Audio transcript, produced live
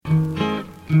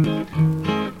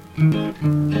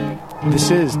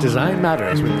This is Design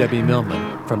Matters with Debbie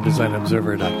Millman from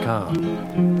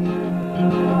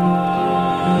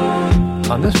DesignObserver.com.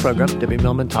 On this program, Debbie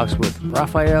Millman talks with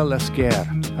Rafael Esquer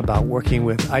about working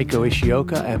with Aiko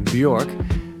Ishioka and Bjork,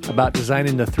 about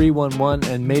designing the 311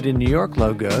 and Made in New York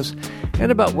logos,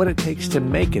 and about what it takes to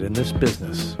make it in this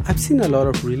business. I've seen a lot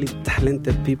of really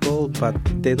talented people, but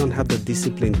they don't have the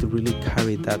discipline to really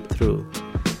carry that through.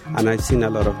 And I've seen a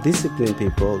lot of disciplined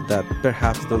people that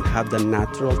perhaps don't have the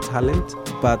natural talent,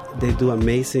 but they do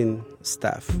amazing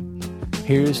stuff.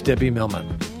 Here's Debbie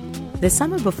Millman. The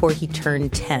summer before he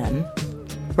turned 10,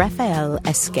 Rafael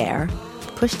Esquer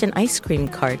pushed an ice cream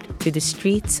cart through the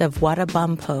streets of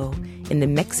Huarabampo in the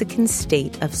Mexican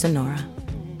state of Sonora,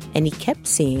 and he kept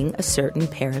seeing a certain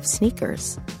pair of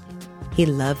sneakers. He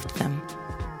loved them.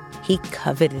 He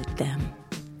coveted them.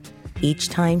 Each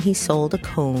time he sold a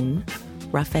cone,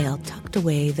 Rafael tucked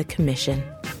away the commission.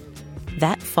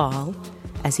 That fall,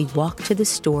 as he walked to the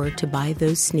store to buy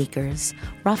those sneakers,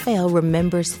 Rafael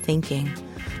remembers thinking,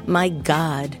 "My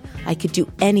God, I could do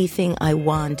anything I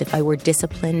want if I were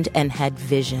disciplined and had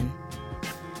vision."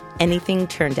 Anything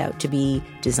turned out to be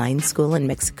design school in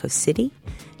Mexico City,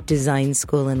 design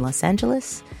school in Los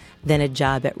Angeles, then a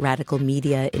job at Radical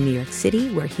Media in New York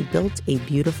City, where he built a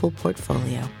beautiful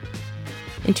portfolio.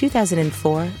 In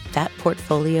 2004, that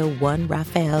portfolio won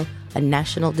Rafael a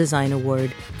National Design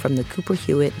Award from the Cooper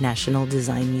Hewitt National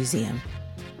Design Museum.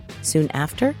 Soon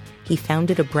after, he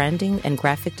founded a branding and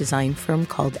graphic design firm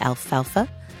called Alfalfa,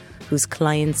 whose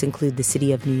clients include the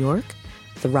City of New York,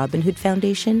 the Robin Hood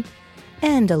Foundation,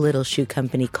 and a little shoe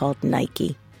company called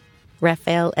Nike.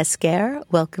 Rafael Esquer,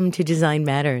 welcome to Design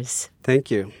Matters.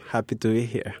 Thank you. Happy to be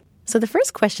here. So the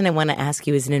first question I want to ask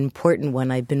you is an important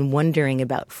one I've been wondering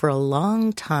about for a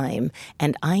long time,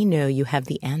 and I know you have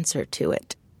the answer to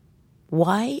it.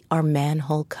 Why are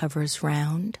manhole covers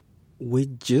round? We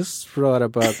just wrote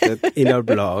about it in our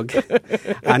blog,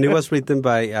 and it was written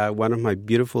by one of my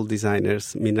beautiful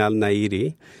designers, Minal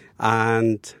Nairi,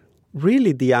 and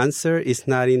really the answer is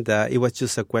not in it was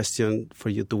just a question for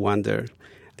you to wonder.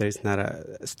 There is not a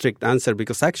strict answer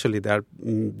because actually there are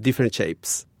different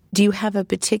shapes. Do you have a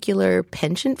particular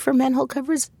penchant for manhole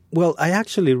covers? Well, I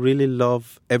actually really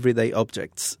love everyday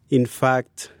objects. In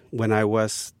fact, when I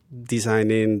was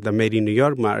designing the Made in New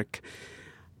York mark,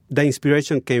 the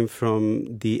inspiration came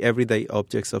from the everyday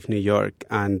objects of New York,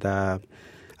 and it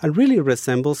really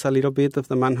resembles a little bit of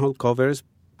the manhole covers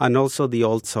and also the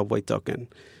old subway token.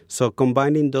 So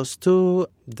combining those two,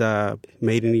 the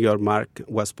Made in New York mark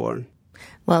was born.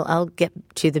 Well, I'll get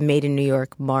to the Made in New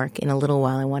York mark in a little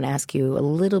while. I want to ask you a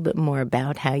little bit more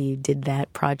about how you did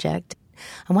that project.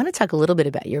 I want to talk a little bit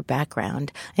about your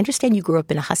background. I understand you grew up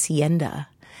in a hacienda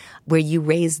where you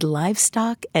raised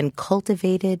livestock and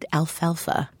cultivated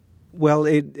alfalfa. Well,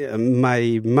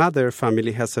 my mother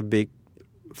family has a big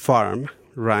farm,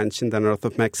 ranch in the north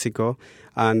of Mexico,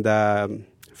 and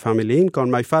family income.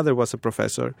 My father was a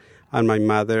professor, and my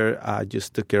mother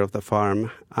just took care of the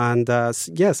farm. And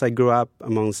yes, I grew up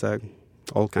amongst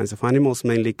all kinds of animals,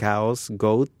 mainly cows,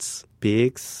 goats,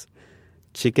 pigs,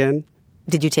 chicken.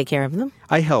 Did you take care of them?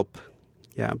 I help,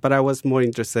 yeah, but I was more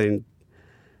interested in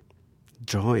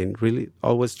drawing, really,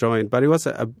 always drawing. But it was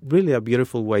really a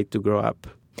beautiful way to grow up.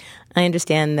 I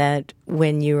understand that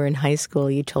when you were in high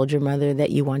school, you told your mother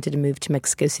that you wanted to move to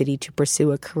Mexico City to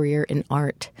pursue a career in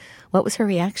art. What was her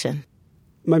reaction?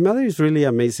 My mother is really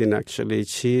amazing, actually.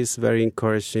 She is very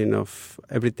encouraging of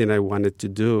everything I wanted to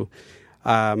do.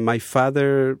 My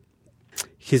father,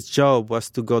 his job was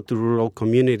to go to rural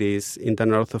communities in the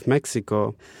north of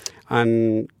Mexico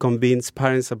and convince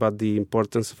parents about the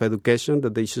importance of education,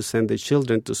 that they should send their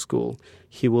children to school.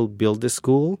 He will build the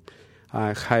school,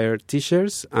 hire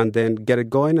teachers, and then get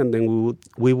it going, and then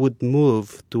we would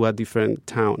move to a different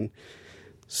town.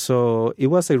 So it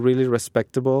was a really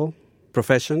respectable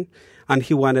profession, and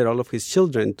he wanted all of his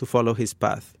children to follow his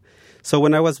path. So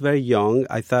when I was very young,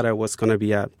 I thought I was going to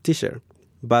be a teacher.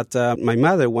 But my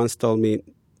mother once told me,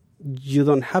 you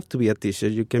don't have to be a teacher,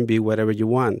 you can be whatever you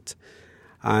want.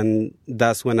 And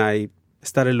that's when I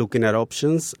started looking at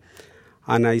options,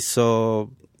 and I saw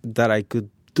that I could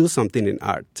do something in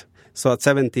art. So at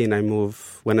 17,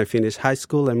 when I finished high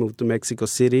school, I moved to Mexico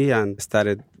City and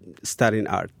started studying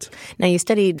art. Now, you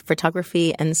studied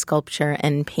photography and sculpture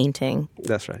and painting.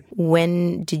 That's right.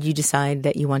 When did you decide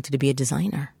that you wanted to be a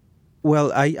designer?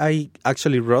 Well, I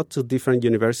actually wrote to different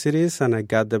universities, and I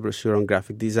got the brochure on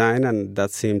graphic design, and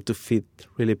that seemed to fit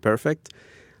really perfect.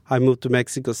 I moved to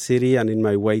Mexico City, and in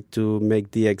my way to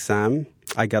make the exam,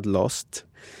 I got lost.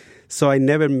 So I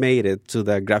never made it to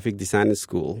the graphic design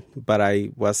school, but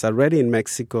I was already in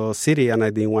Mexico City and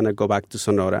I didn't want to go back to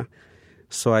Sonora.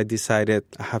 So I decided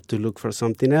I have to look for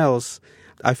something else.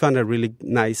 I found a really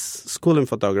nice school in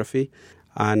photography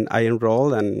and I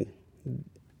enrolled and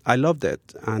I loved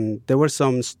it. And there were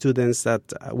some students that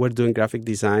were doing graphic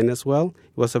design as well.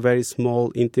 It was a very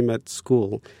small, intimate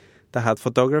school that had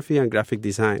photography and graphic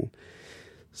design.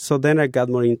 So then I got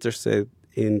more interested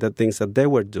in the things that they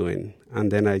were doing,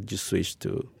 and then I just switched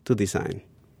to design.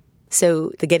 So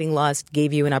the Getting Lost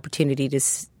gave you an opportunity to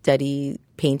study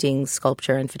painting,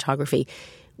 sculpture, and photography.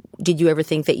 Did you ever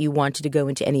think that you wanted to go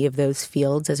into any of those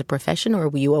fields as a profession, or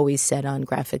were you always set on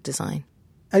graphic design?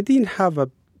 I didn't have a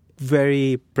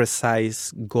very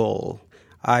precise goal.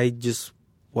 I just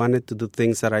wanted to do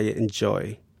things that I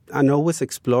enjoy. And always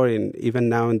exploring. Even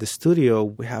now in the studio,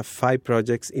 we have 5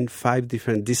 projects in 5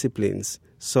 different disciplines.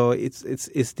 So it's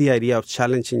the idea of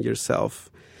challenging yourself.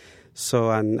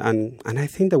 So and I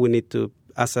think that we need to,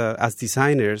 as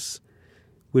designers,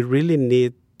 we really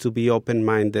need to be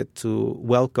open-minded to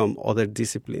welcome other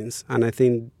disciplines. And I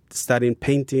think studying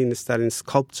painting, studying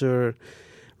sculpture,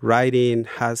 writing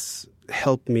has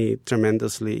helped me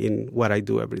tremendously in what I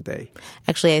do every day.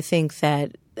 Actually, I think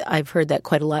that I've heard that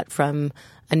quite a lot from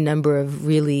a number of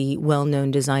really well-known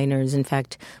designers. In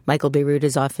fact, Michael Bierut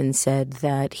has often said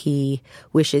that he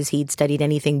wishes he'd studied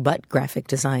anything but graphic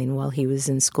design while he was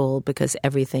in school, because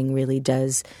everything really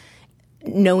does.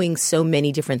 Knowing so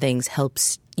many different things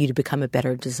helps you to become a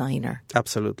better designer.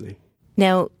 Absolutely.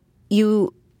 Now,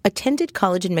 you attended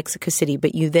college in Mexico City,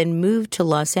 but you then moved to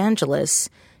Los Angeles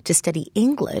to study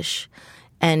English,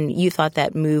 and you thought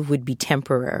that move would be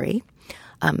temporary.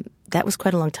 That was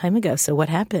quite a long time ago. So what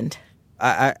happened?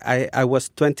 I was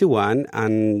 21,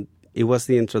 and it was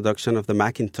the introduction of the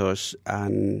Macintosh,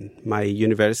 and my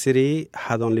university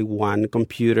had only one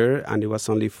computer, and it was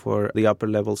only for the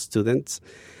upper-level students.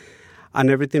 And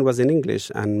everything was in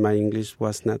English, and my English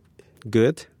was not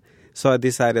good. So I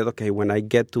decided, okay, when I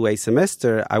get to a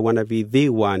semester, I want to be the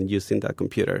one using that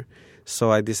computer.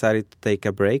 So I decided to take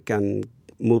a break and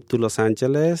move to Los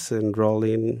Angeles, enroll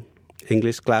in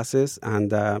English classes,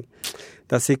 and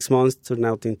the 6 months turned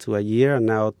out into a year, and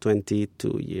now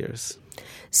 22 years.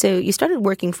 So you started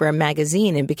working for a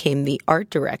magazine and became the art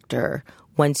director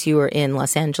once you were in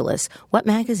Los Angeles. What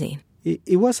magazine?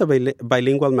 It was a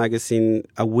bilingual magazine,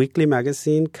 a weekly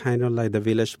magazine, kind of like the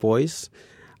Village Voice.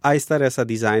 I started as a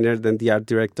designer, then the art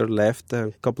director left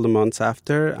a couple of months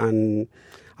after, and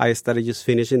I started just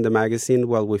finishing the magazine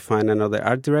while we find another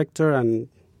art director, and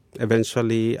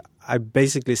eventually I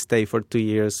basically stayed for 2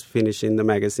 years finishing the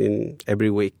magazine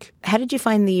every week. How did you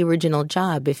find the original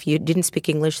job? If you didn't speak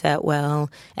English that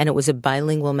well and it was a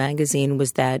bilingual magazine,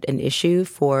 was that an issue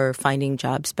for finding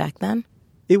jobs back then?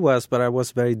 It was, but I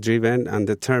was very driven and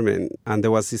determined, and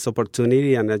there was this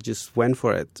opportunity, and I just went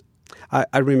for it.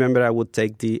 I remember I would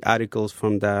take the articles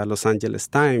from the Los Angeles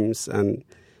Times and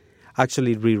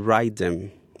actually rewrite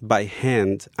them by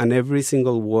hand, and every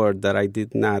single word that I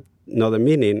did not know the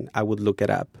meaning, I would look it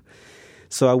up.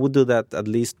 So I would do that at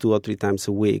least 2 or 3 times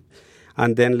a week.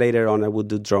 And then later on, I would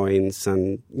do drawings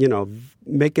and,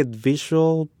 make it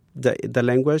visual. The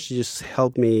language just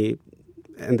helped me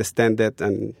understand it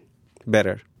and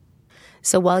better.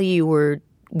 So while you were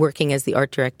working as the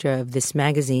art director of this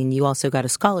magazine, you also got a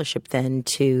scholarship then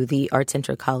to the Art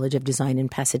Center College of Design in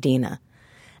Pasadena.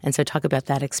 And so talk about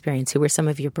that experience. Who were some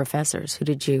of your professors?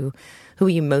 Who were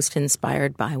you most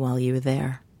inspired by while you were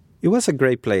there? It was a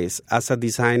great place. As a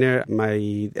designer,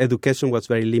 my education was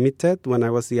very limited when I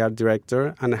was the art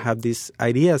director, and I had these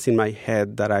ideas in my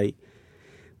head that I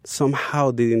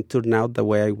somehow didn't turn out the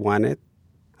way I wanted.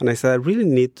 And I said, I really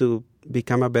need to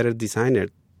become a better designer.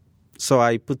 So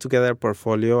I put together a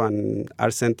portfolio, and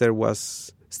Art Center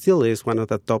still is one of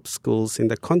the top schools in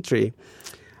the country,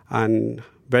 and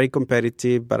very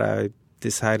competitive, but I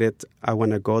decided I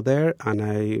want to go there, and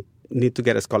I need to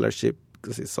get a scholarship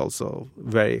because it's also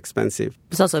very expensive.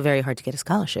 It's also very hard to get a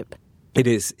scholarship. It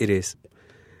is.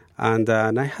 And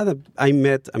I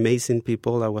met amazing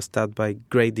people. I was taught by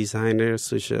great designers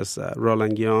such as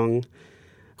Roland Young,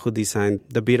 who designed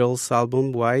the Beatles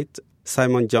album, White.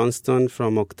 Simon Johnston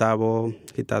from Octavo,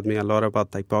 he taught me a lot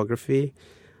about typography.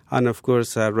 And of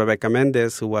course, Rebecca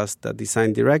Mendez, who was the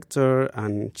design director,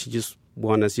 and she just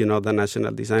won, as you know, the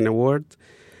National Design Award.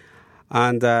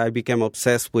 And I became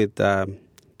obsessed with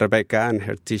Rebecca and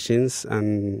her teachings,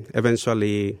 and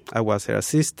eventually I was her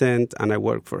assistant, and I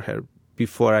worked for her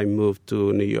before I moved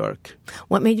to New York.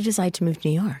 What made you decide to move to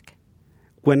New York?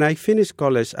 When I finished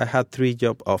college, I had 3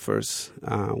 job offers.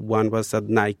 One was at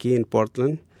Nike in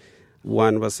Portland.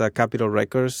 One was at Capitol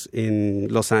Records in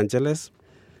Los Angeles.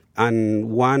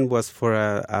 And one was for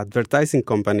an advertising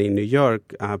company in New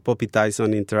York, Poppy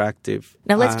Tyson Interactive.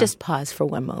 Now let's just pause for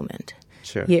one moment.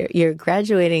 Sure. You're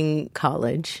graduating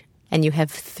college, and you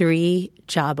have 3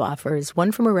 job offers,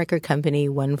 one from a record company,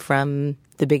 one from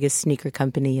the biggest sneaker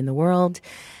company in the world.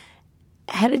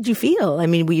 How did you feel? I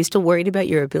mean, were you still worried about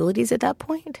your abilities at that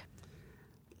point?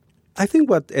 I think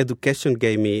what education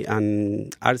gave me,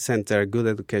 an art center, good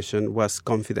education, was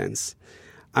confidence.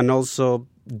 And also,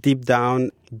 deep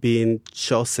down, being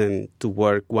chosen to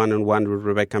work one-on-one with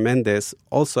Rebecca Mendes,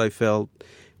 also I felt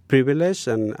privilege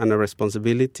and a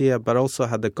responsibility, but also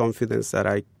had the confidence that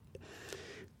I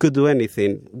could do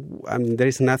anything. I mean, there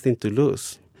is nothing to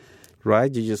lose,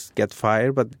 right? You just get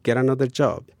fired, but get another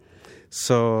job.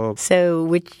 So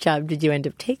which job did you end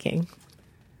up taking?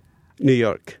 New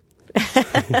York.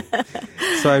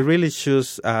 So I really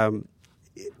choose,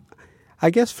 I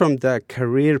guess from the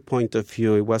career point of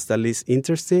view, it was the least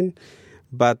interesting,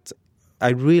 but I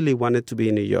really wanted to be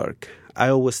in New York. I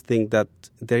always think that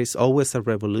there is always a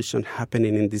revolution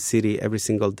happening in this city every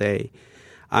single day,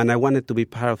 and I wanted to be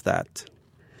part of that.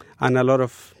 And a lot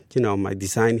of, my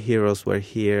design heroes were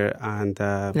here. And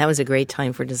that was a great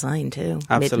time for design, too,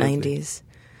 absolutely. Mid-90s.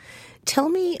 Tell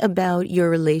me about your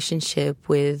relationship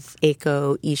with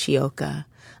Eiko Ishioka.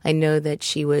 I know that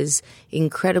she was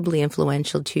incredibly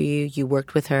influential to you. You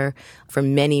worked with her for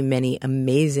many, many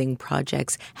amazing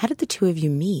projects. How did the two of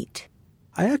you meet?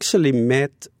 I actually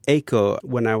met Eiko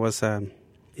when I was at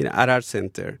Art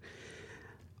Center.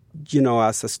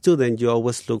 As a student, you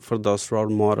always look for those role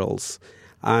models.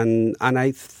 And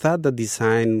I thought the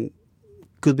design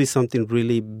could be something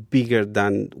really bigger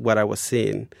than what I was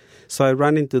seeing. So I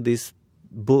ran into this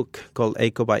book called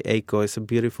Eiko by Eiko. It's a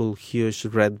beautiful, huge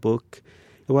red book.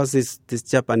 It was this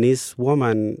Japanese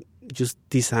woman just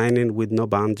designing with no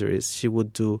boundaries. She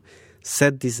would do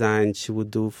set design, she would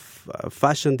do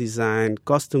fashion design,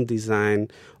 costume design,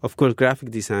 of course, graphic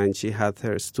design. She had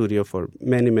her studio for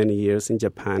many, many years in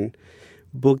Japan,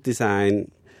 book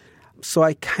design. So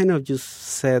I kind of just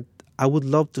said, I would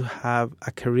love to have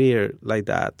a career like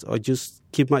that, or just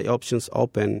keep my options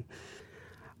open.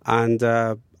 And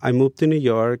I moved to New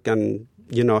York, and,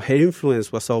 her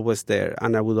influence was always there,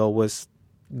 and I would always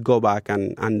go back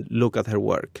and look at her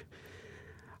work.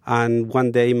 And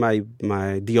one day,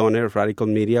 the owner of Radical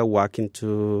Media walked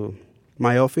into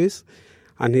my office,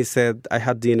 and he said, I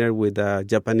had dinner with a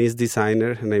Japanese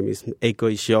designer. Her name is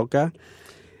Eiko Ishioka.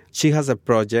 She has a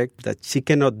project that she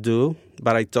cannot do,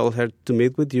 but I told her to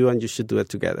meet with you and you should do it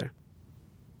together.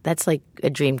 That's like a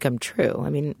dream come true. I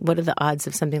mean, what are the odds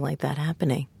of something like that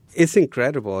happening? It's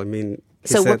incredible. I mean,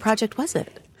 so what project was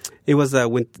it? It was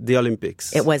the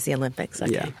Olympics. It was the Olympics,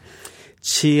 okay. Yeah.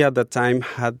 She, at the time,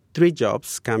 had 3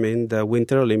 jobs coming: the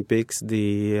Winter Olympics,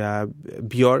 the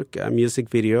Bjork music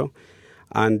video,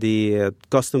 and the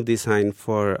costume design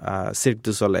for Cirque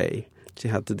du Soleil. She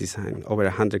had to design over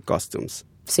 100 costumes.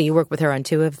 So you worked with her on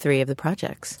 2 of 3 of the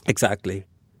projects. Exactly.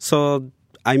 So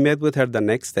I met with her the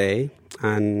next day,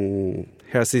 and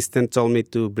her assistant told me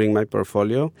to bring my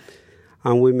portfolio.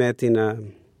 And we met in a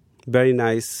very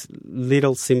nice,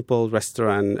 little, simple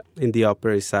restaurant in the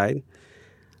Upper East Side.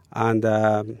 And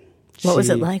what was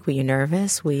it like? Were you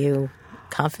nervous? Were you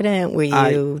confident?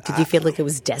 Did you feel like it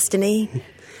was destiny?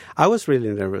 I was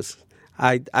really nervous.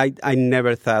 I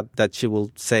never thought that she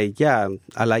would say, yeah,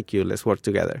 I like you, let's work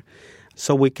together.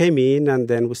 So we came in, and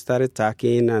then we started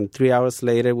talking, and 3 hours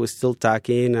later, we're still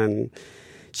talking, and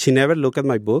she never looked at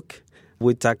my book.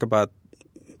 We talk about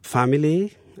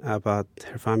family, about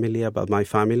her family, about my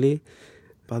family,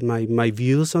 about my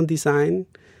views on design.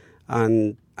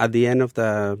 And at the end of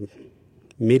the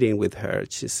meeting with her,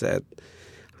 she said,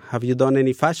 have you done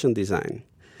any fashion design,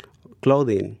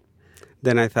 clothing?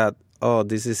 Then I thought, oh,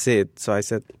 this is it. So I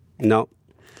said, no.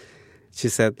 She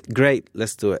said, great,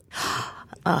 let's do it.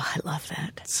 Oh, I love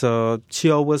that. So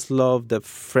she always loved the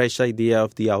fresh idea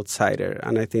of the outsider,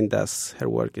 and I think that's her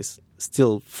work is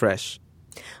still fresh.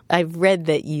 I've read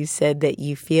that you said that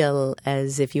you feel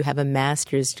as if you have a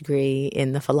master's degree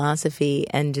in the philosophy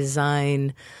and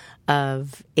design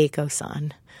of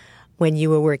Eiko-san. When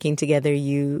you were working together,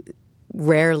 you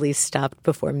rarely stopped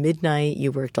before midnight.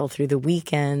 You worked all through the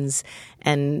weekends.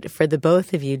 And for the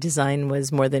both of you, design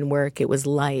was more than work. It was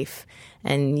life.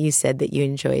 And you said that you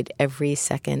enjoyed every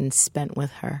second spent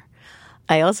with her.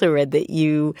 I also read that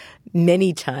you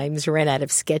many times ran out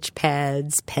of sketch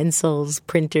pads, pencils,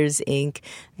 printers, ink,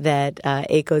 that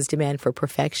Eiko's demand for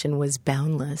perfection was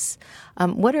boundless.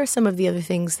 What are some of the other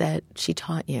things that she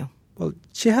taught you? Well,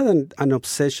 she had an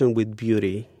obsession with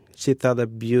beauty. She thought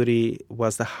that beauty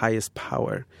was the highest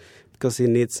power because it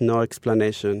needs no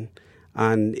explanation,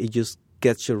 and it just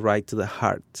gets you right to the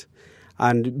heart.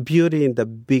 And beauty in the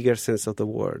bigger sense of the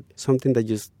word, something that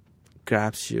just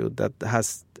grabs you, that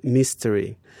has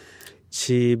mystery.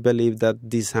 She believed that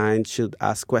design should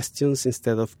ask questions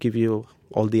instead of give you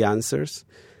all the answers.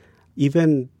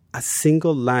 Even a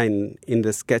single line in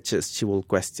the sketches, she will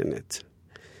question it.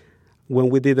 When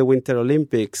we did the Winter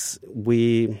Olympics,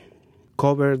 we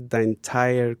covered the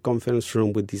entire conference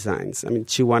room with designs. I mean,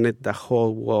 she wanted the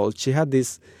whole wall. She had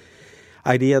this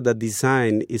idea that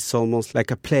design is almost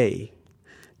like a play.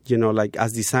 You know, like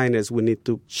as designers, we need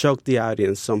to shock the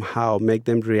audience somehow, make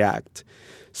them react.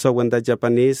 So when the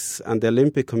Japanese and the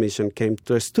Olympic Commission came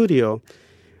to a studio,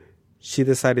 she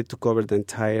decided to cover the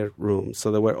entire room.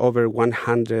 So there were over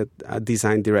 100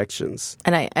 design directions.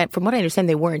 And I, from what I understand,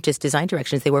 they weren't just design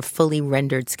directions. They were fully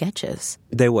rendered sketches.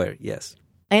 They were, yes.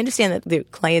 I understand that the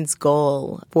client's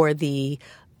goal for the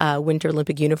Winter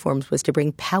Olympic uniforms was to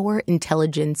bring power,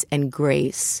 intelligence, and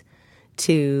grace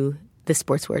to the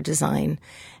sportswear design.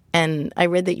 And I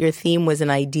read that your theme was an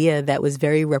idea that was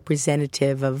very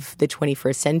representative of the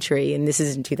 21st century. And this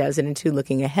is in 2002,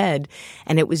 looking ahead.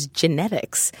 And it was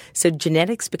genetics. So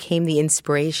genetics became the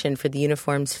inspiration for the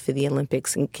uniforms for the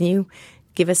Olympics. And can you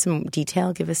give us some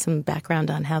detail, give us some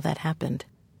background on how that happened?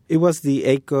 It was the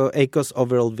ACO's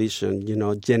overall vision, you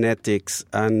know, genetics.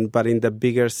 But in the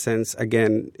bigger sense,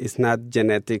 again, it's not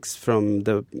genetics from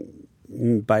the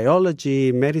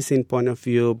biology, medicine point of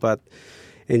view, but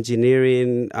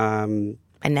engineering,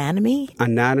 anatomy,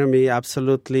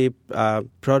 absolutely,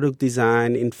 product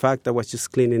design. In fact, I was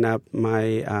just cleaning up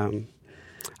my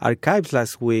archives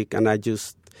last week, and I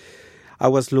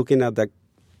was looking at the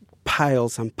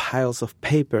piles and piles of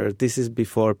paper. This is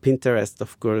before Pinterest,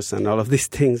 of course, and all of these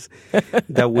things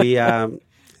that we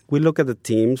look at the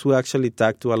teams. We actually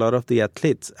talk to a lot of the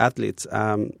athletes.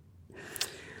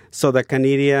 So the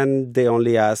Canadian, they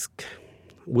only ask,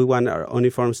 we want our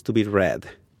uniforms to be red.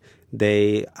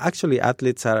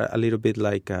 Athletes are a little bit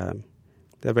like, they're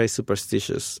very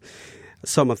superstitious,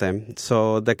 some of them.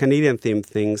 So the Canadian team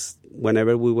thinks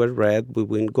whenever we wear red, we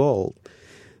win gold.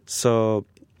 So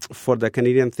for the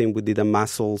Canadian team, we did a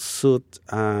muscle suit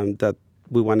that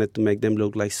we wanted to make them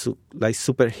look like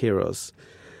superheroes.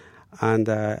 And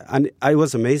it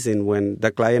was amazing when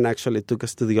the client actually took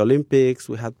us to the Olympics.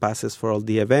 We had passes for all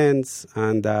the events.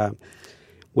 And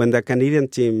when the Canadian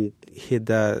team hit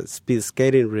the speed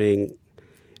skating ring,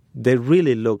 they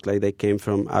really looked like they came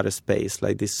from outer space,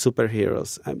 like these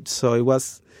superheroes. So it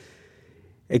was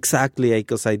exactly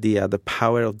Aiko's idea. The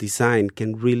power of design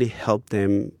can really help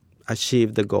them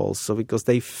achieve the goals. So because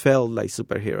they felt like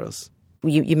superheroes.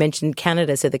 You mentioned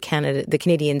Canada, so the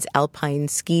Canadians' alpine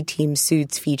ski team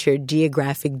suits featured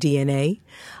geographic DNA,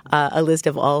 a list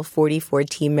of all 44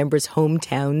 team members'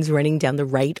 hometowns running down the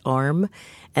right arm,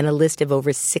 and a list of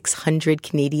over 600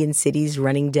 Canadian cities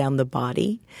running down the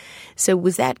body. So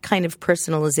was that kind of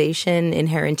personalization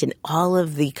inherent in all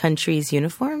of the country's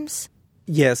uniforms?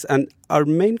 Yes, and our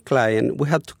main client, we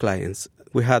had two clients.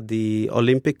 We had the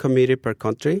Olympic Committee per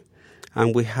country,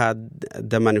 and we had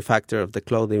the manufacturer of the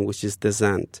clothing, which is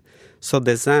Descent. So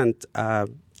Descent,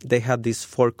 they had these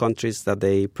 4 countries that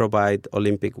they provide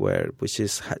Olympic wear, which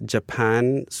is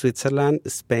Japan, Switzerland,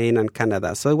 Spain, and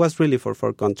Canada. So it was really for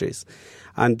 4 countries,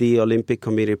 and the Olympic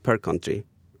Committee per country.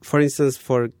 For instance,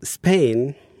 for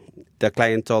Spain, the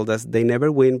client told us they never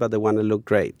win, but they want to look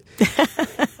great.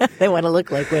 They want to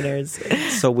look like winners.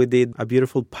 So we did a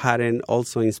beautiful pattern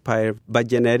also inspired by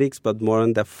genetics, but more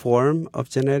on the form of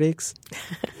genetics.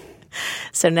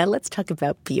 So now let's talk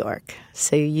about Bjork.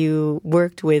 So you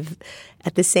worked with,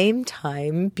 at the same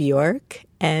time, Bjork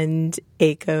and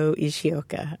Eiko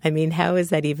Ishioka. I mean, how is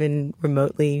that even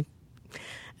remotely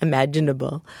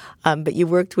imaginable? But you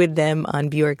worked with them on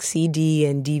Bjork's CD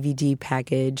and DVD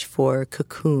package for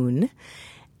Cocoon.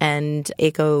 And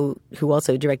Eiko, who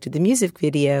also directed the music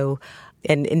video,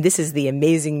 and this is the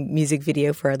amazing music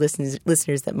video for our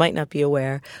listeners that might not be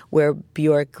aware, where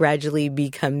Bjork gradually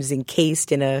becomes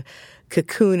encased in a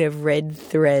cocoon of red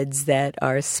threads that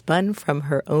are spun from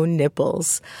her own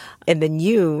nipples. And then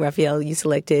you, Rafael, you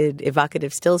selected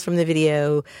evocative stills from the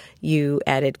video. You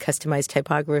added customized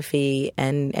typography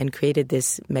and created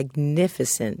this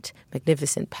magnificent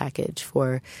package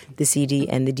for the CD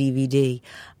and the DVD.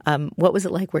 What was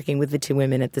it like working with the two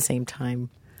women at the same time?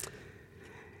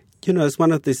 You know, it's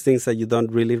one of these things that you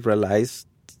don't really realize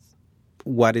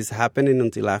what is happening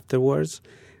until afterwards.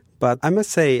 But I must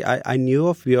say, I knew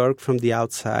of Bjork from the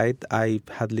outside. I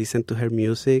had listened to her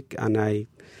music, and I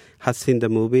had seen the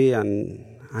movie, and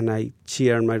she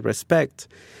earned my respect.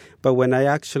 But when I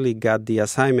actually got the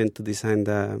assignment to design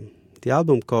the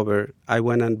album cover, I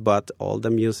went and bought all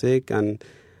the music, and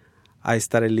I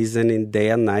started listening day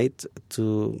and night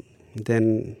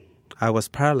then I was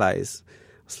paralyzed.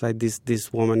 It's like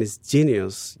this woman is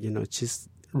genius. She's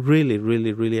really,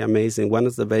 really, really amazing. One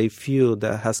of the very few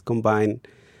that has combined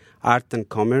art and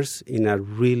commerce in a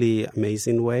really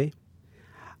amazing way.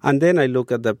 And then I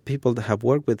look at the people that have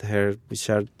worked with her, which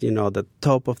are, the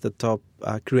top of the top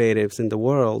creatives in the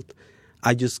world.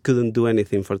 I just couldn't do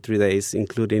anything for 3 days,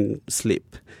 including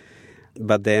sleep.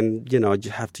 But then, you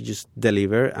have to just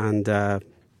deliver, and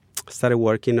started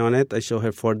working on it. I showed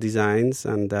her 4 designs,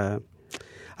 and I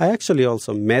actually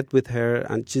also met with her,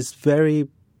 and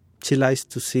she likes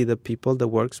to see the people that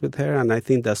works with her, and I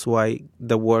think that's why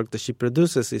the work that she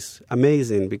produces is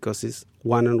amazing, because it's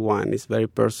one-on-one, it's very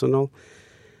personal.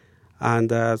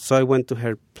 And so I went to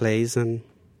her place and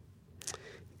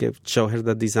show her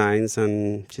the designs,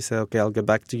 and she said, okay, I'll get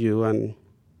back to you. And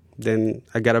then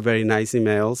I got a very nice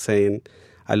email saying,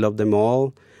 I love them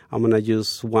all. I'm going to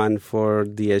use one for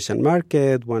the Asian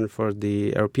market, one for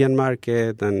the European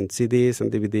market, and CDs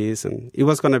and DVDs. And it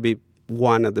was going to be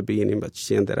one at the beginning, but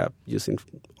she ended up using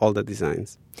all the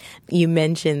designs. You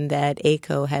mentioned that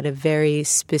Eiko had a very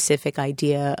specific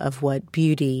idea of what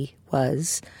beauty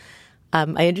was.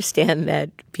 I understand that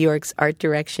Bjork's art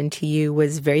direction to you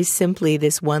was very simply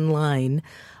this one line,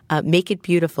 make it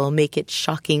beautiful, make it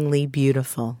shockingly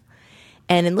beautiful.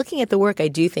 And in looking at the work, I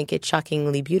do think it's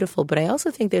shockingly beautiful, but I also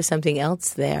think there's something else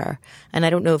there. And I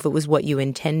don't know if it was what you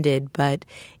intended, but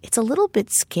it's a little bit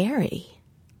scary.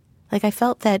 Like, I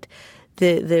felt that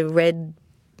the red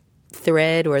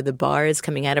thread or the bars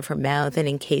coming out of her mouth and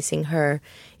encasing her,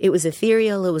 it was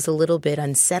ethereal. It was a little bit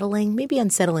unsettling. Maybe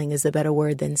unsettling is a better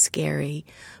word than scary.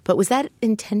 But was that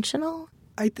intentional?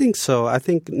 I think so. I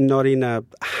think not in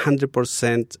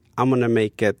 100% I'm going to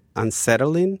make it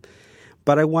unsettling,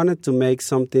 but I wanted to make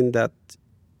something that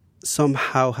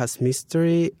somehow has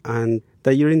mystery and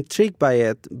that you're intrigued by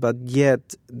it, but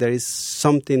yet there is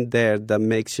something there that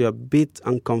makes you a bit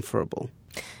uncomfortable.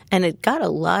 And it got a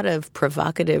lot of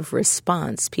provocative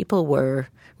response. People were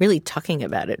really talking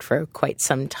about it for quite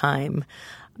some time.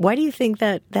 Why do you think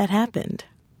that happened?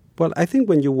 Well, I think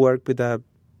when you work with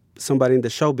somebody in the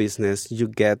show business, you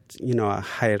get, a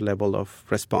higher level of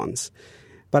response.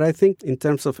 But I think in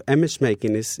terms of image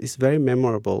making, it's very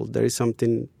memorable. There is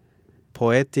something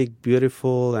poetic,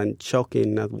 beautiful, and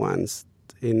shocking at once.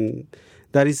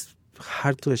 That is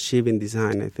hard to achieve in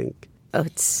design, I think. Oh,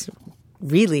 it's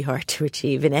really hard to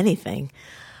achieve in anything.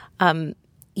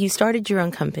 You started your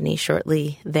own company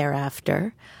shortly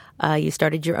thereafter. You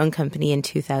started your own company in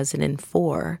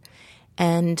 2004.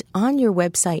 And on your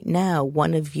website now,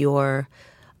 one of your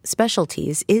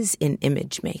specialties is in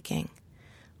image making.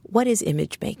 What is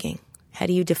image making? How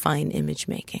do you define image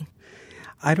making?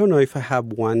 I don't know if I have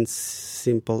one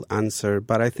simple answer,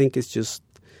 but I think it's just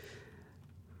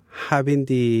having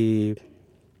the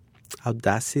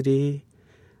audacity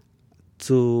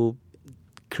to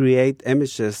create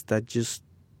images that just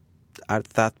are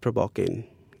thought-provoking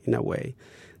in a way,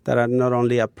 that are not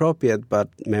only appropriate but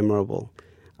memorable.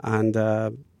 And,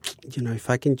 if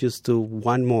I can just do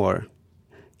one more,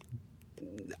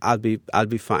 I'll be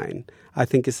fine. I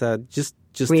think it's just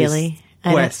really?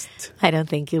 This quest. I don't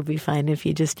think you'll be fine if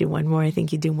you just do one more. I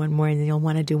think you do one more and then you'll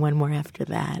want to do one more after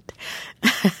that.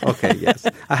 Okay, yes.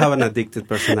 I have an addicted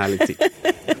personality.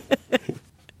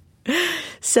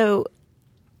 So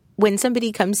when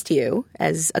somebody comes to you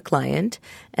as a client,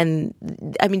 and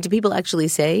do people actually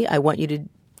say, I want you to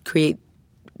create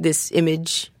this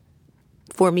image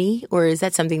for me? Or is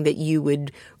that something that you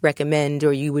would recommend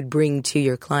or you would bring to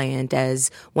your client as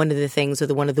one of the things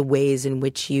or one of the ways in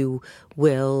which you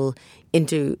will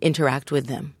interact with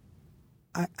them?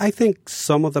 I think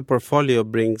some of the portfolio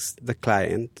brings the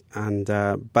client,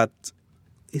 but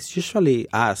it's usually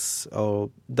us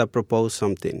that propose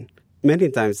something. Many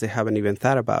times they haven't even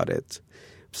thought about it.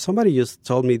 Somebody just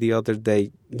told me the other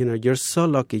day, you're so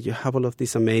lucky you have all of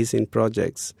these amazing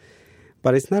projects.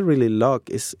 But it's not really luck.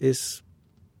 It's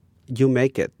you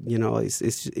make it.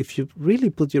 It's if you really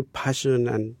put your passion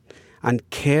and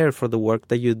care for the work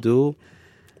that you do,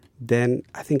 then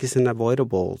I think it's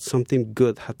unavoidable. Something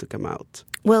good had to come out.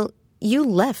 Well, you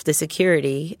left the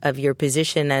security of your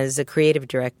position as a creative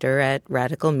director at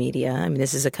Radical Media.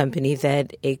 This is a company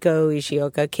that Eiko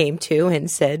Ishioka came to and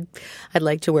said, I'd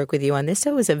like to work with you on this.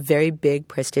 So it was a very big,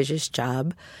 prestigious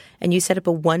job. And you set up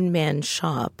a one-man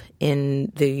shop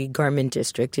in the garment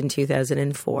district in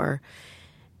 2004.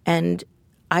 And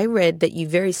I read that you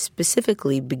very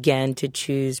specifically began to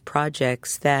choose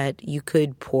projects that you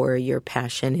could pour your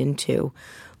passion into.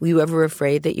 Were you ever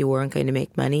afraid that you weren't going to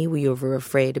make money? Were you ever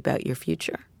afraid about your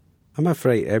future? I'm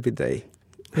afraid every day.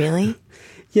 Really?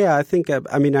 Yeah, I think, at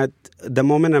the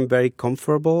moment I'm very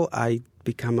comfortable, I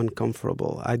become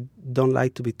uncomfortable. I don't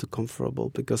like to be too comfortable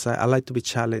because I like to be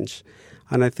challenged.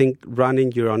 And I think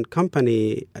running your own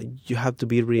company, you have to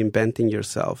be reinventing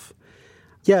yourself.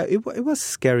 Yeah, it was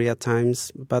scary at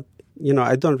times, but,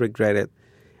 I don't regret it.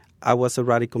 I was a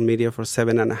radical media for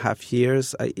 7.5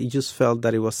 years. I just felt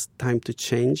that it was time to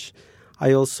change.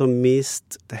 I also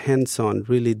missed the hands-on,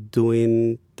 really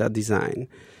doing the design.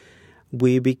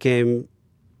 We became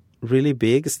really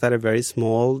big, started very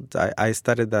small. I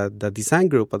started the design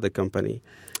group at the company,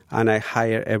 and I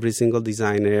hired every single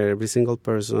designer, every single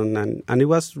person, and it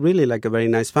was really like a very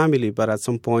nice family. But at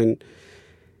some point,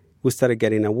 we started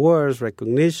getting awards,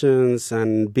 recognitions,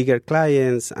 and bigger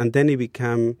clients, and then it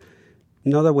became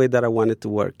not the way that I wanted to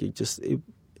work.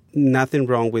 Nothing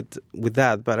wrong with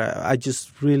that, but I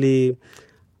just really,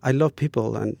 I love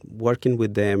people and working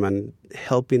with them and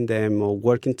helping them or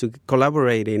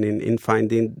collaborating in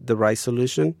finding the right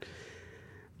solution.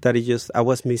 I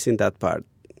was missing that part.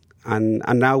 And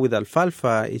now with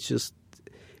Alfalfa, it's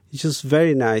just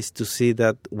very nice to see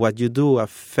that what you do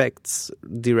affects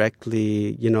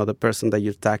directly, the person that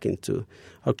you're talking to.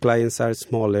 Our clients are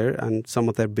smaller and some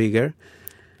of them are bigger.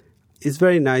 It's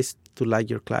very nice to like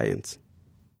your clients.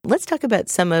 Let's talk about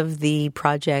some of the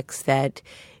projects that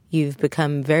you've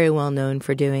become very well known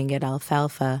for doing at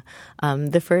Alfalfa.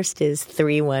 The first is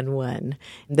 311.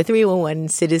 The 311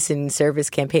 Citizen Service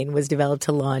Campaign was developed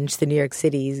to launch the New York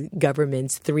City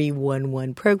government's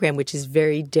 311 program, which is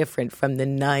very different from the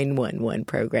 911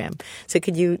 program. So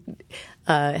could you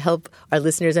help our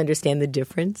listeners understand the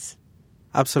difference?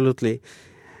 Absolutely.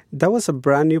 That was a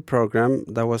brand new program.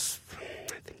 That was,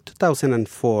 I think,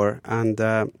 2004.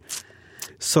 And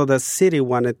so the city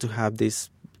wanted to have this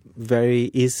very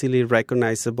easily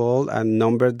recognizable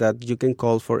number that you can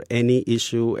call for any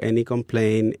issue, any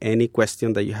complaint, any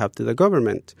question that you have to the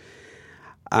government.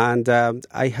 And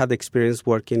I had experience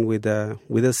working with a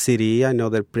city. I know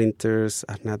their printers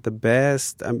are not the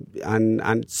best.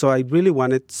 And so I really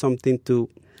wanted something to,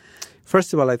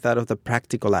 first of all, I thought of the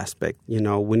practical aspect.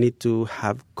 We need to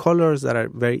have colors that are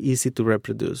very easy to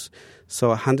reproduce.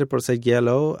 So 100%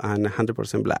 yellow and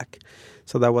 100% black.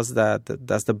 So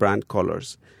that's the brand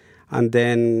colors. And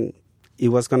then it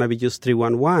was going to be just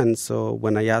 311. So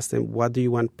when I asked them, what do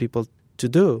you want people to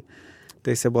do?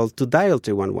 They said, well, to dial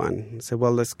 311. I said,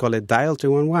 well, let's call it dial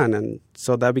 311. And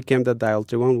so that became the dial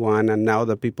 311. And now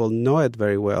the people know it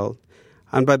very well.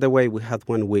 And by the way, we had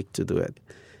 1 week to do it.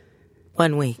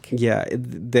 1 week? Yeah.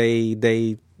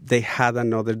 They had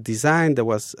another design that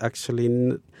was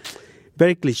actually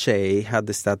very cliche. It had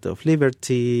the Statue of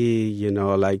Liberty,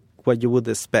 like what you would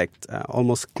expect,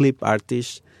 almost clip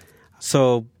artish.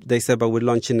 So they said, but we're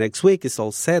launching next week. It's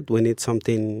all set. We need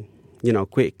something,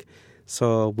 quick.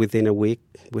 So within a week,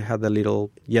 we had a little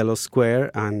yellow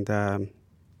square. And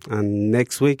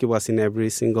next week, it was in every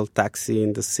single taxi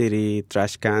in the city,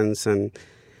 trash cans. And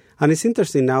it's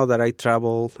interesting now that I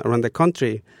travel around the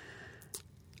country,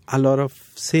 a lot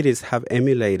of cities have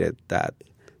emulated that.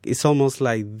 It's almost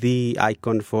like the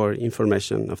icon for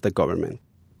information of the government.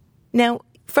 Now,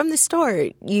 from the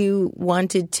start, you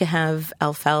wanted to have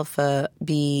Alfalfa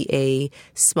be a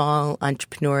small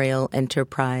entrepreneurial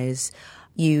enterprise.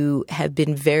 You have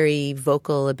been very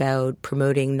vocal about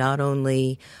promoting not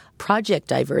only project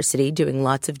diversity, doing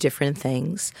lots of different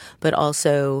things, but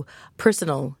also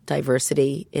personal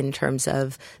diversity in terms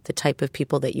of the type of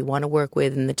people that you want to work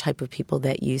with and the type of people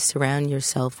that you surround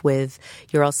yourself with.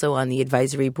 You're also on the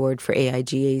advisory board for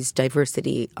AIGA's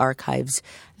Diversity Archives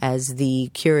as the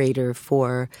curator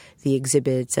for the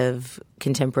exhibits of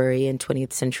contemporary and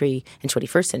 20th century and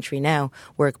 21st century now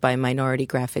work by minority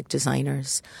graphic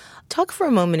designers. Talk for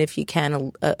a moment, if you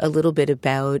can, a little bit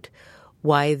about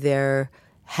why there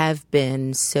have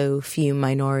been so few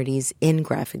minorities in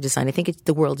graphic design. I think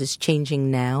the world is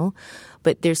changing now,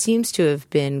 but there seems to have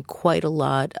been quite a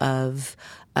lot of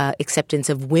acceptance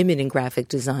of women in graphic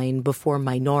design before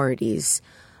minorities.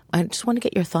 I just want to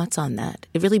get your thoughts on that.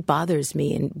 It really bothers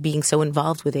me, in being so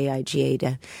involved with AIGA,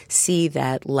 to see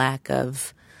that lack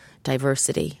of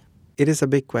diversity. It is a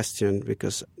big question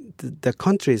because the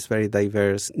country is very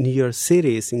diverse. New York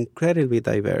City is incredibly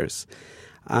diverse.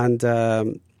 And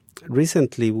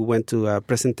recently, we went to a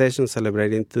presentation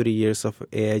celebrating 30 years of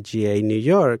AIGA New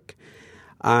York,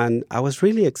 and I was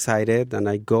really excited, and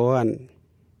I go, and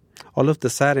all of a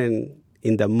sudden,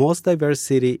 in the most diverse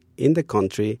city in the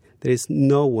country, there is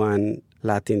no one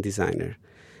Latin designer.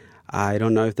 I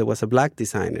don't know if there was a black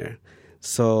designer.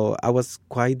 So I was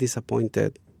quite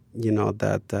disappointed,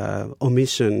 that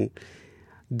omission.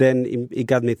 then it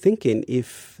got me thinking,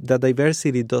 if the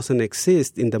diversity doesn't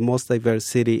exist in the most diverse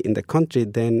city in the country,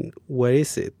 then where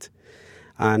is it?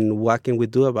 And what can we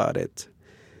do about it?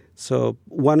 So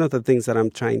one of the things that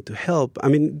I'm trying to help, I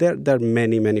mean, there are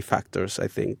many, many factors, I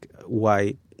think,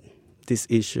 why this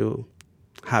issue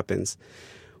happens.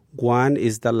 One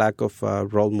is the lack of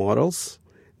role models.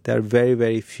 There are very,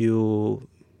 very few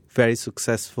very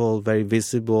successful, very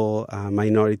visible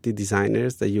minority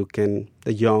designers that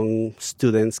the young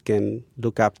students can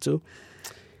look up to.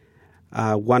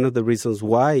 One of the reasons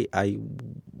why I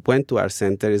went to our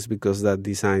center is because the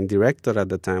design director at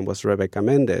the time was Rebecca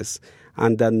Mendez.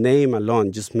 And that name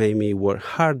alone just made me work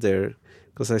harder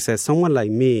because I said, someone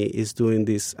like me is doing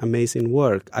this amazing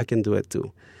work. I can do it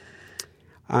too.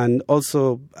 And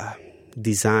also,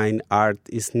 design, art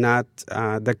is not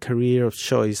the career of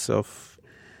choice of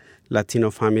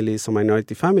Latino families or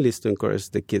minority families to encourage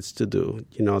the kids to do.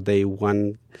 You know, they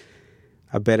want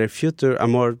a better future, a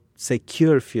more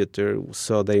secure future,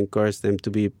 so they encourage them to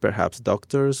be perhaps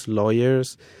doctors,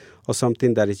 lawyers, or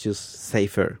something that is just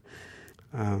safer.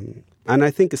 And I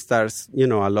think it starts, a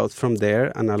lot from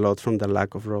there and a lot from the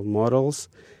lack of role models.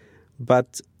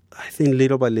 But I think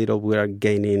little by little we are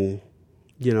gaining,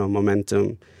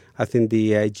 momentum. I think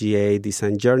the IGA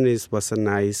Design Journeys was a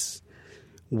nice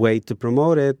way to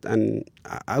promote it, and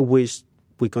I wish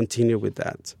we continue with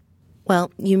that.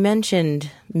 Well, you mentioned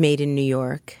Made in New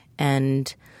York,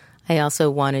 and I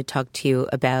also want to talk to you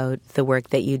about the work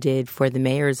that you did for the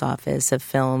Mayor's Office of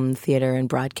Film, Theater, and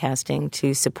Broadcasting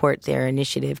to support their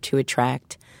initiative to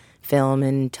attract film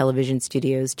and television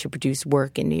studios to produce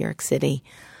work in New York City.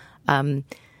 And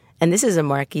this is a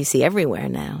mark you see everywhere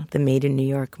now, the Made in New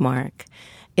York mark.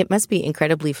 It must be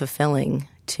incredibly fulfilling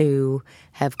to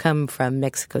have come from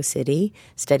Mexico City,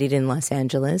 studied in Los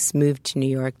Angeles, moved to New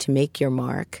York to make your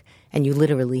mark, and you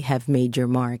literally have made your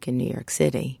mark in New York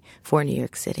City, for New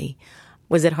York City.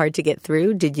 Was it hard to get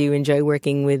through? Did you enjoy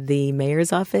working with the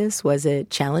mayor's office? Was it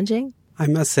challenging? I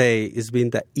must say it's been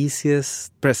the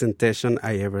easiest presentation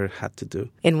I ever had to do.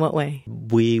 In what way?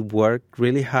 We worked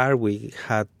really hard. We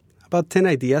had about 10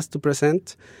 ideas to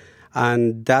present,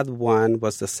 and that one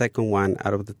was the second one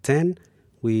out of the 10.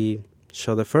 We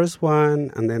showed the first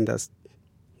one, and then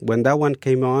when that one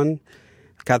came on,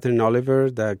 Catherine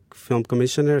Oliver, the film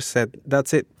commissioner, said,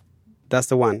 that's it. That's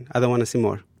the one. I don't want to see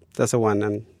more. That's the one.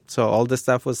 And so all the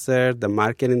staff was there, the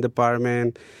marketing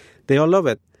department. They all love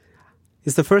it.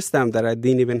 It's the first time that I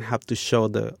didn't even have to show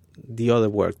the other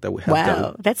work that we have done.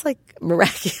 Wow, that's like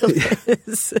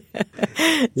miraculous.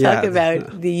 Talk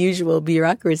about the usual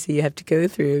bureaucracy you have to go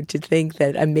through to think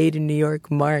that a Made in New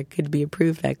York mark could be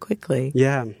approved that quickly.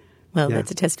 Yeah. Well,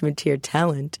 that's a testament to your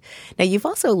talent. Now, you've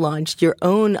also launched your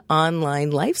own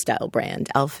online lifestyle brand,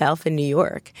 Alfalfa New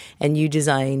York, and you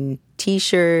design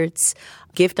T-shirts,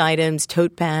 gift items,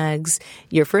 tote bags.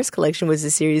 Your first collection was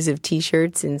a series of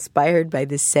T-shirts inspired by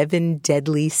the 7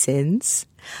 deadly sins.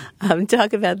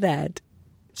 Talk about that.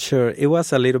 Sure. It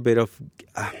was a little bit of,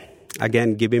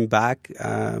 again, giving back.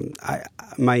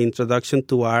 My introduction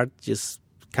to art, just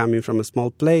coming from a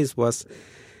small place, was...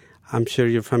 I'm sure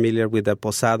you're familiar with the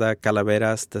posada,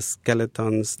 calaveras, the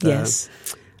skeletons. Yes.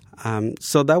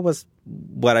 So that was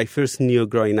what I first knew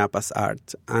growing up as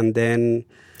art. And then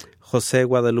Jose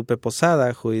Guadalupe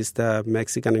Posada, who is the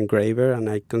Mexican engraver, and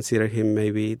I consider him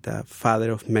maybe the father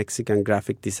of Mexican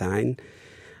graphic design.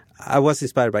 I was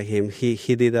inspired by him. He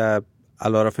did a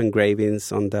lot of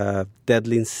engravings on the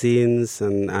deadly sins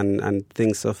and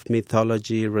things of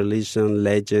mythology, religion,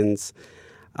 legends.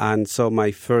 And so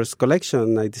my first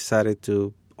collection, I decided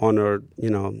to honor,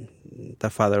 the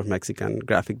father of Mexican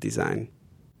graphic design.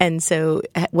 And so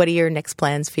what are your next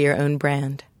plans for your own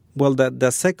brand? Well,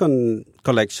 the second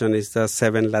collection is the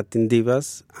 7 Latin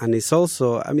Divas. And it's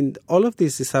also, all of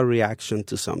this is a reaction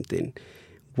to something.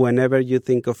 Whenever you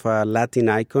think of a Latin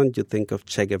icon, you think of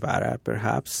Che Guevara,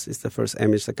 perhaps. It's the first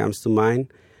image that comes to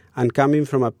mind. And coming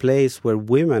from a place where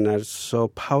women are so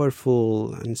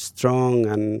powerful and strong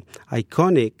and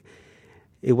iconic,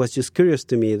 it was just curious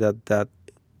to me that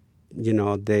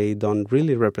they don't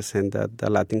really represent the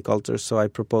Latin culture. So I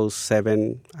proposed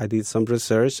 7. I did some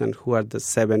research on who are the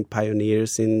 7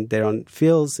 pioneers in their own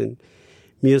fields, in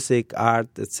music, art,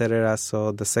 etc.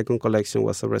 So the second collection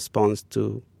was a response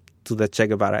to the Che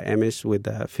Guevara image with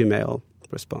a female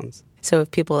response. So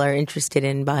if people are interested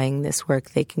in buying this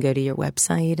work, they can go to your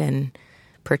website and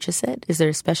purchase it? Is there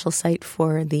a special site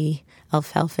for the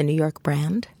Alfalfa New York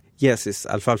brand? Yes, it's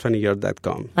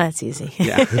alfalfanewyork.com. That's easy.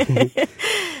 Yeah.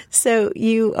 So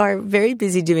you are very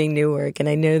busy doing new work, and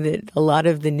I know that a lot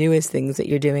of the newest things that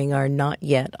you're doing are not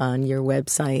yet on your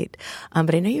website.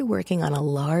 But I know you're working on a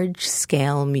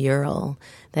large-scale mural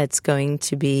that's going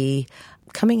to be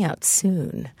coming out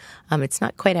soon. It's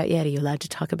not quite out yet. Are you allowed to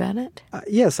talk about it?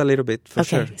 Yes, a little bit, for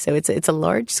sure. Okay, so it's a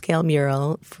large-scale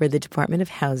mural for the Department of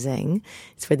Housing.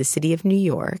 It's for the city of New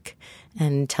York.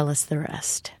 And tell us the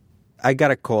rest. I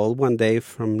got a call one day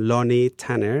from Lonnie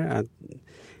Tanner, a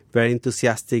very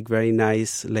enthusiastic, very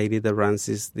nice lady that runs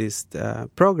this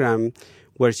program,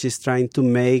 where she's trying to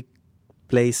make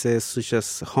places such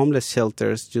as homeless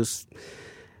shelters just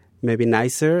maybe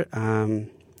nicer,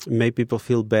 make people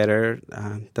feel better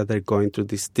that they're going through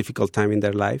this difficult time in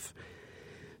their life.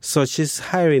 So she's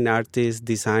hiring artists,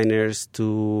 designers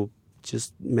to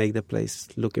just make the place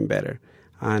looking better.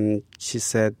 And she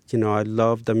said, I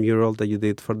love the mural that you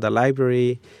did for the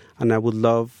library, and I would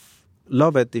love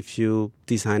it if you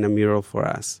design a mural for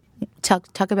us.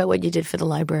 Talk about what you did for the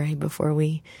library before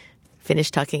we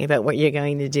finish talking about what you're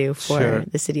going to do for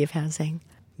the City of Housing.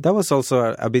 That was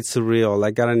also a bit surreal. I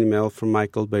got an email from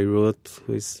Michael Beirut,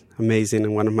 who is amazing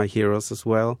and one of my heroes as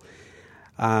well,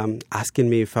 asking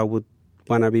me if I would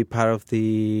want to be part of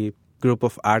the group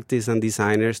of artists and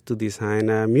designers to design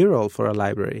a mural for a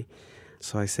library.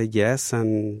 So I said yes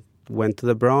and went to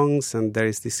the Bronx, and there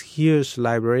is this huge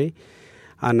library,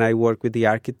 and I worked with the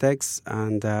architects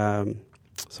and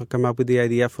so came up with the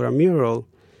idea for a mural.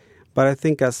 But I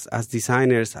think as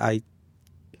designers, I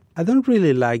don't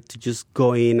really like to just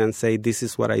go in and say, this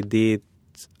is what I did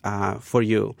for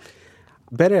you.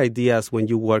 Better ideas when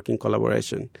you work in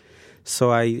collaboration.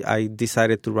 So I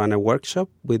decided to run a workshop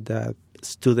with the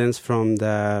students from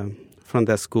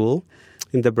the school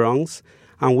in the Bronx,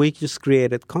 and we just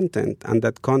created content, and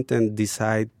that content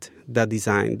decide the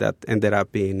design that ended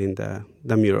up being in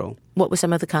the mural. What was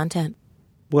some of the content?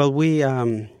 Well, we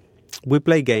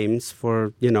play games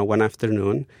for one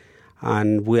afternoon,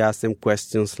 and we ask them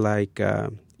questions like,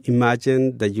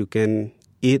 imagine that you can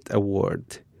eat a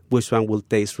word. Which one will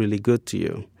taste really good to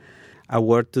you? A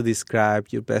word to describe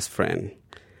your best friend.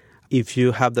 If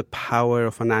you have the power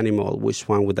of an animal, which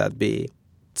one would that be?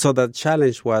 So the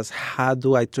challenge was, how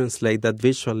do I translate that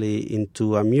visually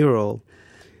into a mural?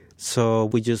 So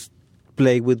we just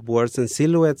played with words and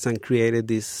silhouettes and created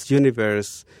this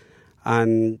universe.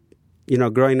 And,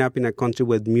 growing up in a country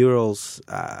where murals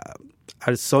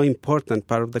are so important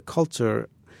part of the culture,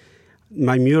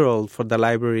 my mural for the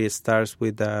library starts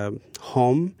with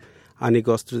home, and it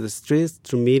goes through the streets,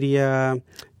 through media,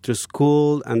 through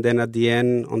school, and then at the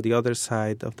end, on the other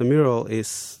side of the mural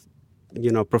is,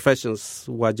 professions,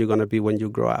 what you're going to be when you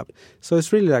grow up. So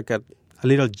it's really like a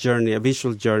little journey, a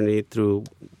visual journey through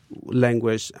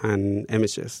language and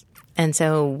images. And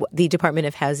so the Department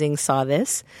of Housing saw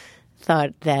this,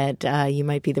 thought that you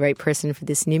might be the right person for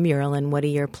this new mural. And what are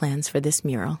your plans for this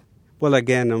mural? Well,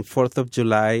 again, on 4th of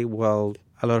July, while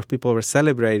a lot of people were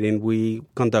celebrating, we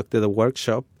conducted a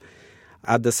workshop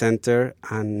at the center,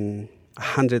 and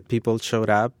 100 people showed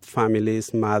up,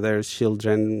 families, mothers,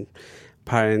 children,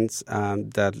 parents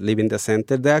that live in the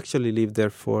center. They actually lived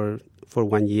there for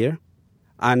 1 year.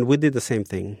 And we did the same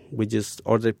thing. We just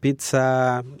ordered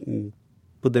pizza,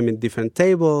 put them in different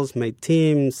tables, made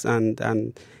teams,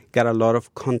 and got a lot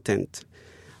of content.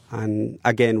 And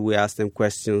again, we asked them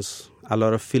questions, a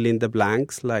lot of fill in the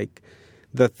blanks, like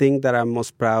the thing that I'm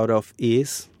most proud of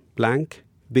is blank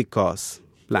because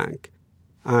blank.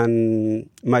 And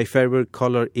my favorite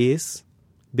color is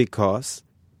because.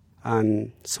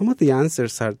 And some of the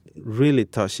answers are really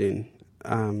touching.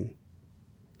 Like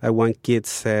one kid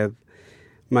said,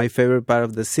 my favorite part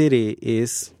of the city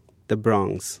is the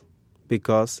Bronx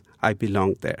because I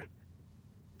belong there.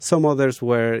 Some others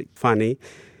were funny.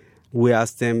 We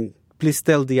asked them, please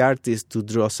tell the artist to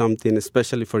draw something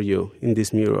especially for you in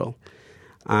this mural.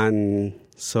 And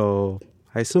so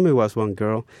I assume it was one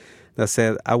girl that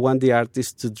said, I want the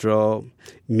artist to draw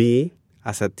me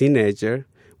as a teenager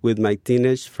with my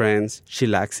teenage friends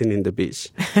chillaxing in the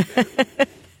beach.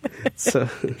 So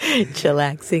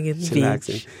chillaxing in the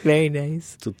beach. Very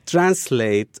nice. To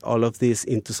translate all of this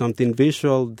into something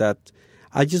visual that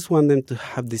I just want them to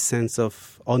have this sense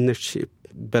of ownership,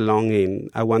 belonging.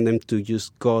 I want them to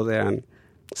just go there and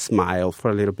smile for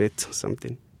a little bit or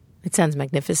something. It sounds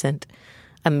magnificent.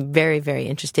 I'm very, very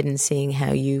interested in seeing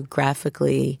how you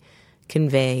graphically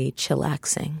convey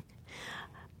chillaxing.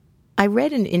 I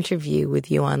read an interview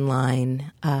with you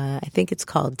online. I think it's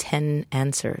called 10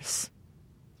 Answers.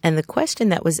 And the question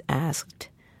that was asked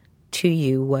to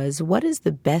you was, what is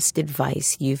the best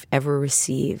advice you've ever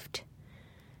received?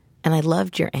 And I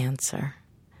loved your answer.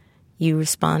 You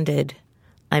responded,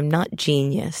 I'm not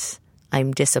genius.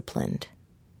 I'm disciplined.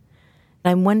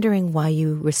 And I'm wondering why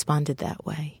you responded that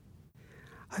way.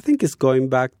 I think it's going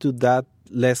back to that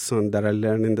lesson that I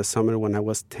learned in the summer when I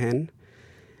was 10.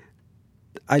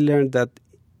 I learned that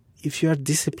if you are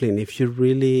disciplined, if you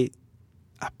really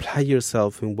apply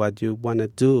yourself in what you want to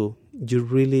do, you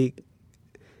really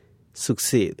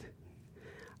succeed.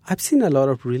 I've seen a lot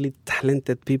of really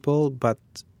talented people, but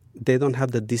they don't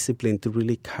have the discipline to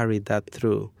really carry that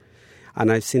through.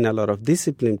 And I've seen a lot of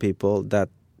disciplined people that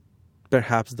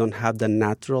perhaps don't have the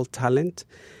natural talent,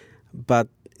 but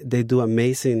they do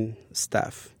amazing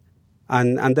stuff.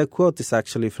 And the quote is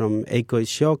actually from Eiko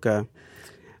Ishioka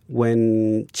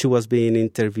when she was being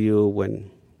interviewed when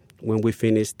we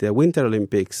finished the Winter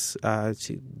Olympics.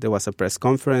 There was a press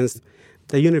conference.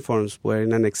 The uniforms were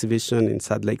in an exhibition in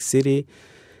Salt Lake City,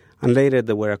 and later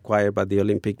they were acquired by the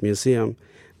Olympic Museum.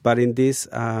 But in this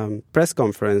press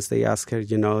conference, they asked her,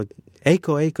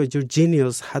 Eiko, you're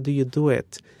genius. How do you do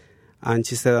it? And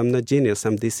she said, I'm not genius,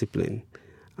 I'm disciplined.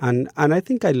 And I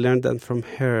think I learned that from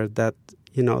her that,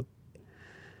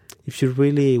 if you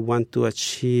really want to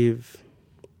achieve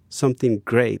something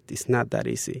great, it's not that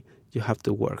easy. You have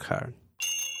to work hard.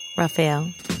 Rafael,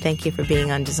 thank you for being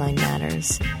on Design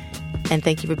Matters. And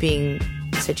thank you for being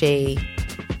such a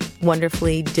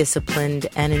wonderfully disciplined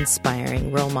and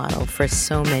inspiring role model for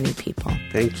so many people.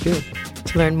 Thank you.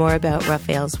 To learn more about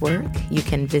Rafael's work, you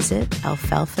can visit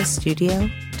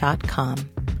alfalfastudio.com.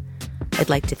 I'd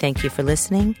like to thank you for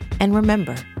listening, and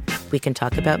remember, we can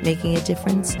talk about making a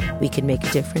difference, we can make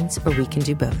a difference, or we can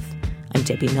do both. I'm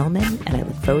Debbie Millman, and I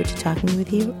look forward to talking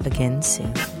with you again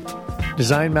soon.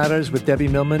 Design Matters with Debbie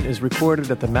Millman is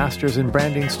recorded at the Masters in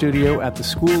Branding Studio at the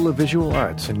School of Visual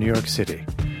Arts in New York City.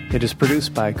 It is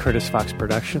produced by Curtis Fox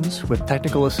Productions with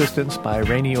technical assistance by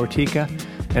Rainey Ortica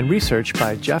and research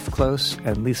by Jeff Close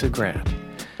and Lisa Grant.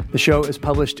 The show is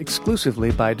published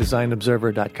exclusively by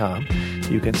DesignObserver.com.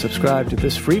 You can subscribe to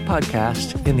this free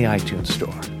podcast in the iTunes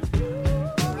Store.